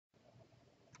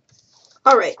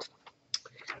All right.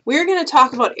 We're going to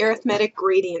talk about arithmetic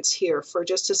gradients here for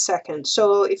just a second.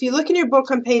 So if you look in your book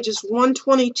on pages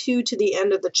 122 to the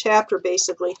end of the chapter,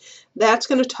 basically, that's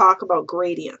going to talk about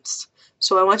gradients.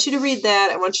 So I want you to read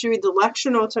that. I want you to read the lecture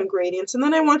notes on gradients, and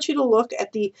then I want you to look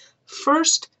at the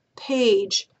first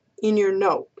page in your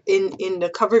note, in the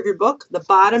cover of your book, the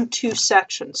bottom two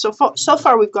sections. So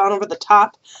far we've gone over the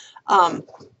top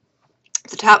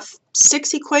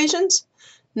 6 equations.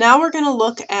 Now we're going to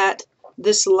look at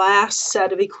this last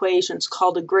set of equations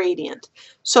called a gradient.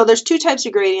 So there's two types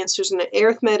of gradients. There's an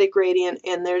arithmetic gradient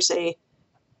and there's a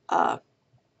why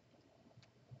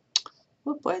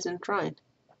isn't it drawing?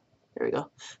 There we go.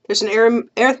 There's an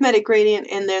arithmetic gradient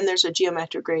and then there's a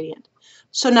geometric gradient.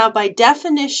 So now by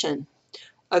definition,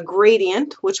 a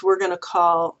gradient, which we're going to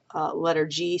call letter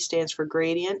G, stands for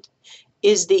gradient,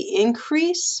 is the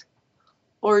increase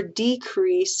or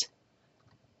decrease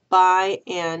by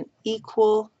an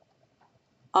equal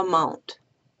amount.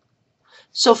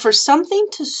 So for something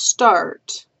to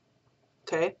start,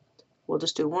 okay, we'll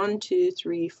just do 1, 2,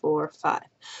 3, 4, 5.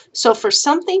 So for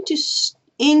something to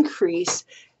increase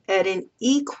at an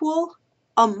equal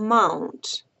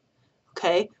amount,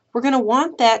 okay, we're going to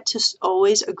want that to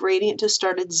always a gradient to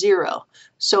start at 0.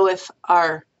 So if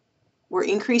we're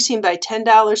increasing by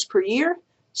 $10 per year,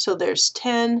 so there's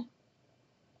 10,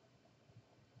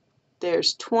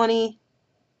 there's 20,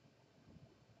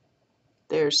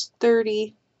 there's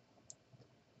 30,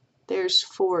 there's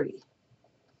 40.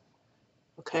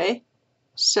 Okay,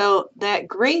 so that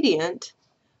gradient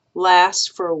lasts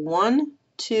for 1,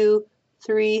 2,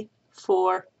 3,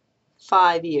 4,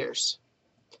 5 years.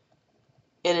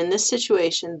 And in this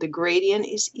situation, the gradient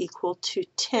is equal to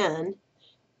 10,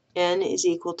 n is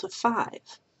equal to 5.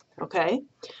 Okay,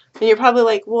 and you're probably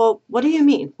like, well, what do you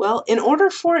mean? Well, in order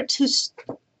for it to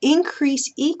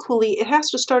increase equally, it has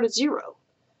to start at 0.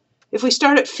 If we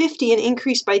start at 50 and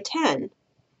increase by 10,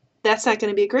 that's not going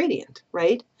to be a gradient,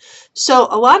 right? So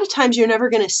a lot of times you're never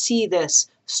going to see this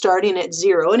starting at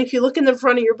 0. And if you look in the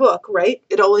front of your book, right,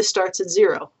 it always starts at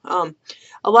 0. A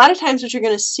lot of times what you're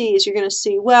going to see is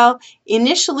well,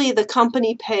 initially the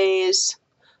company pays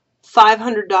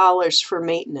 $500 for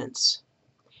maintenance.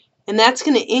 And that's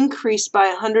going to increase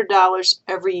by $100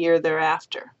 every year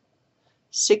thereafter.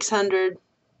 600,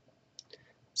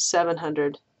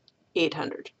 700,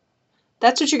 800.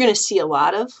 That's what you're going to see a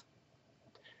lot of.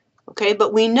 Okay,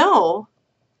 but we know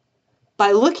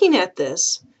by looking at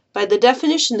this, by the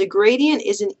definition, the gradient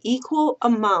is an equal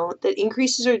amount that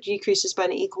increases or decreases by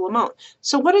an equal amount.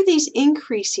 So what are these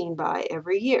increasing by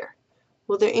every year?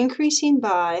 Well, they're increasing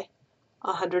by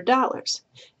 $100.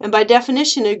 And by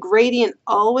definition, a gradient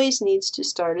always needs to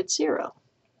start at 0.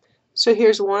 So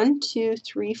here's 1, 2,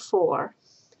 3, 4.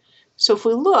 So if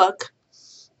we look,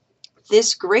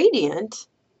 this gradient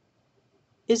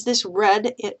is this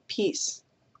red piece,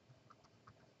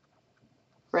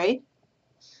 right?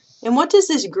 And what does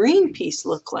this green piece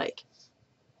look like?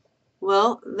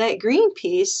 Well, that green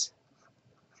piece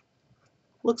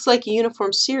looks like a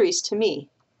uniform series to me.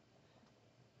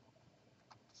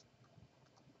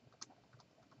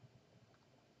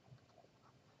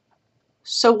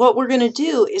 So what we're going to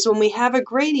do is when we have a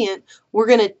gradient, we're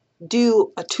going to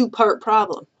do a two-part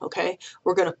problem, okay?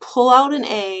 We're going to pull out an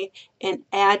A and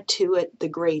add to it the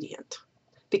gradient.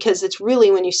 Because it's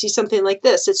really, when you see something like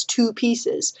this, it's two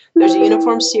pieces. There's a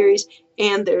uniform series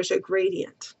and there's a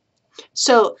gradient.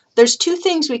 So there's two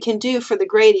things we can do for the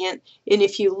gradient, and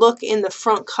if you look in the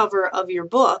front cover of your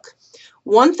book,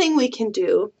 one thing we can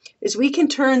do is we can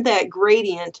turn that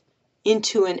gradient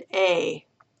into an A,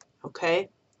 okay?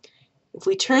 If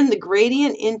we turn the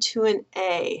gradient into an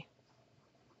A,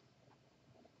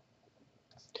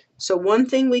 so one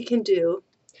thing we can do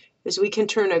is we can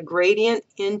turn a gradient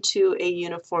into a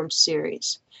uniform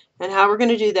series. And how we're going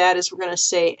to do that is we're going to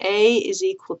say A is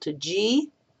equal to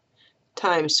G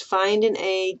times find an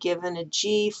A given a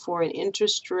G for an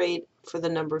interest rate for the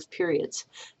number of periods.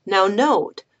 Now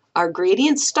note, our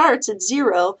gradient starts at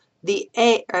 0.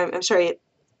 A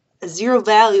 0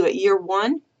 value at year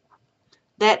 1.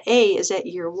 That A is at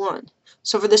year 1.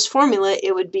 So for this formula,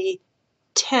 it would be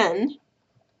 10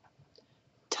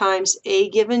 times A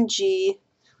given G.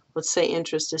 Let's say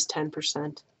interest is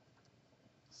 10%.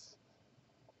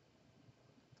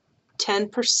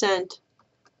 10%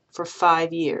 for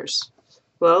 5 years.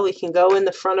 Well, we can go in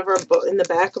the front of our book, in the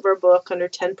back of our book, under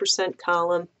 10%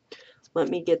 column. Let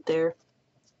me get there.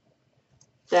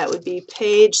 That would be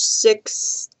page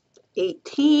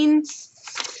 618.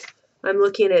 I'm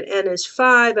looking at n is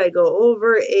 5. I go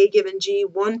over A given G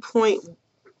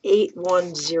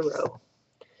 1.810.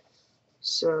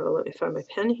 So let me find my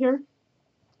pen here.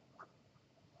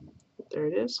 there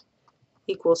it is,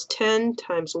 equals 10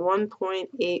 times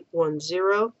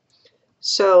 1.810,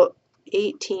 so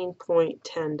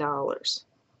 $18.10.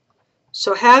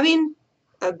 So having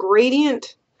a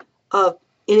gradient of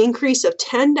an increase of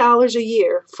 $10 a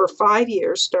year for 5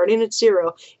 years, starting at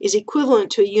 0, is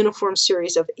equivalent to a uniform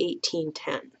series of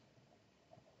 1810.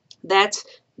 That's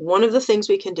one of the things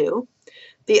we can do.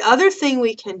 The other thing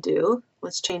we can do,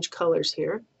 let's change colors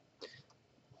here.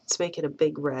 Let's make it a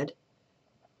big red.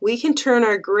 We can turn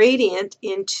our gradient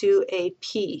into a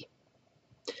P.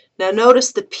 Now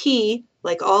notice the P,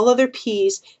 like all other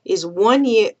P's, is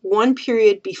one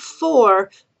period before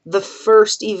the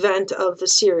first event of the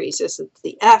series. Is it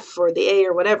the F or the A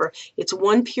or whatever? It's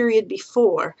one period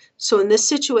before. So in this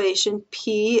situation,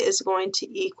 P is going to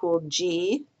equal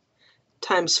G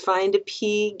times find a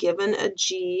P given a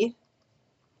G,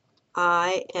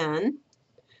 I-N,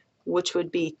 which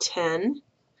would be 10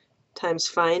 times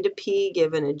find a P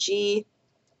given a G,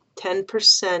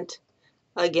 10%,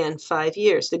 again 5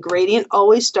 years. The gradient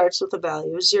always starts with a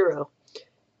value of 0.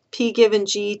 P given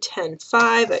G, 10,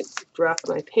 5. I dropped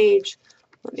my page.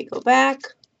 Let me go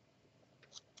back.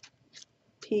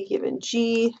 P given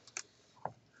G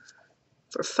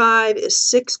for 5 is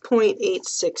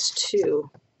 6.862.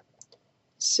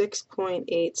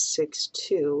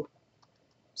 6.862.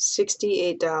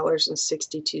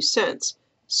 $68.62.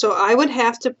 So I would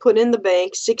have to put in the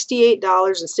bank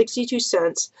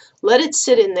 $68.62, let it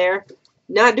sit in there,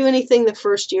 not do anything the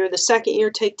first year. The second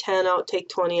year, take 10 out, take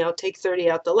 20 out, take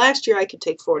 30 out. The last year, I could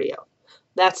take 40 out.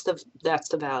 That's the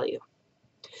value.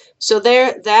 So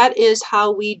that is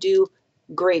how we do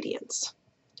gradients,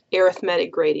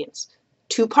 arithmetic gradients.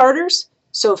 Two-parters.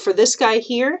 So for this guy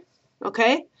here,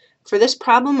 okay, for this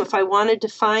problem, if I wanted to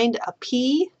find a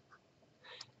P,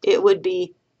 it would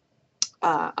be,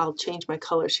 I'll change my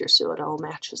colors here so it all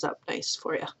matches up nice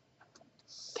for you.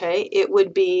 Okay, it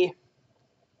would be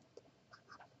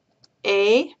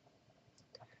A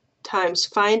times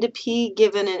find a P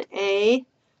given an A,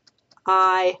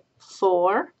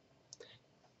 I4.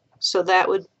 So that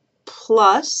would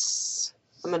plus,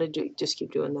 I'm going to just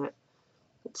keep doing that.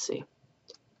 Let's see.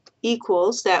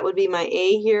 Equals, that would be my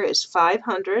A here is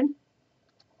 500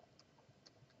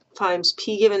 times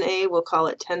P given A, we'll call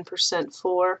it 10%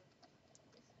 4.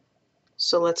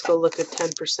 So let's go look at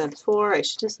 10% 4. I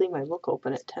should just leave my book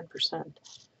open at 10%.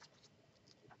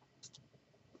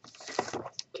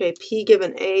 Okay, P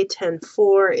given A, 10,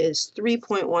 4 is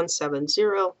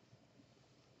 3.170.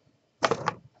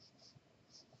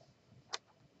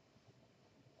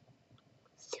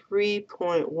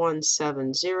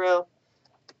 $3.170.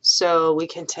 So we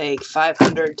can take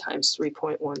 500 times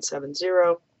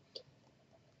 3.170.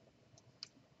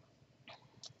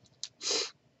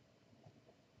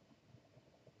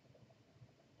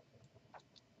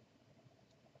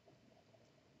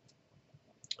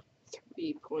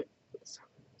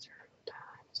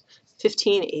 Times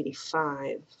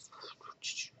 1585.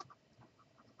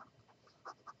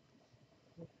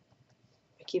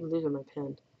 I keep losing my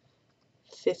pen.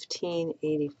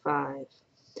 1585.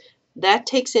 That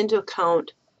takes into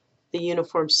account the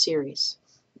uniform series.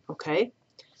 Okay?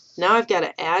 Now I've got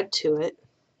to add to it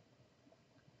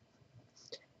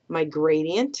my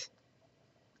gradient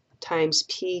times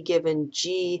P given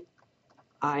G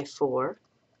I4.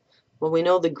 Well, we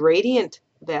know the gradient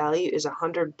value is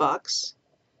 $100.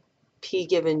 P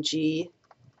given G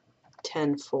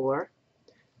 10, 4.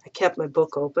 I kept my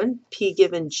book open. P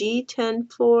given G 10,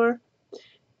 4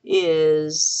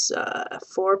 is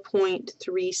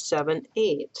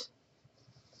 4.378.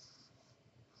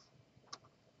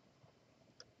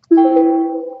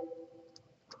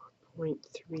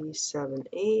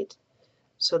 .378.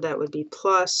 So that would be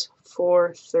plus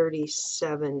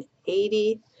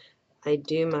 437.80. I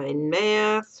do my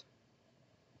math,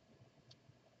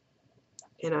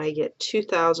 and I get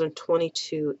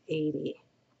 2,022.80.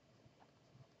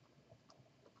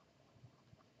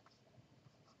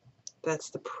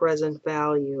 That's the present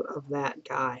value of that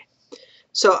guy.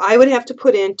 So I would have to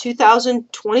put in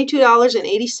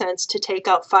 $2,022.80 to take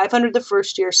out 500 the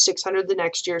first year, 600 the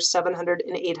next year, 700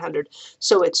 and 800.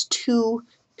 So it's 2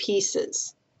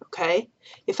 pieces. Okay?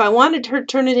 If I wanted to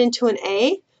turn it into an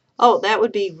A, oh, that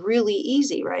would be really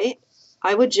easy, right?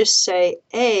 I would just say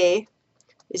A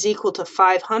is equal to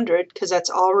 500, because that's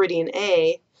already an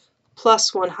A,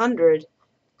 plus 100,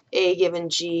 A given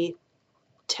G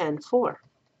 10, 4.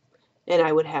 And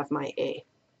I would have my A.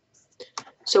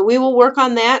 So we will work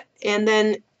on that, and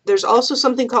then there's also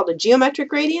something called a geometric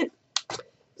gradient,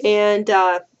 and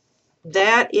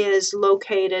that is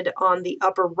located on the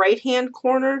upper right-hand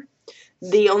corner.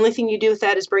 The only thing you do with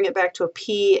that is bring it back to a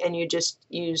P, and you just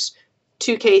use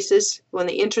two cases, when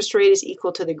the interest rate is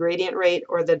equal to the gradient rate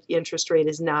or the interest rate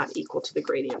is not equal to the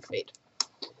gradient rate.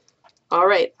 All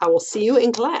right, I will see you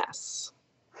in class.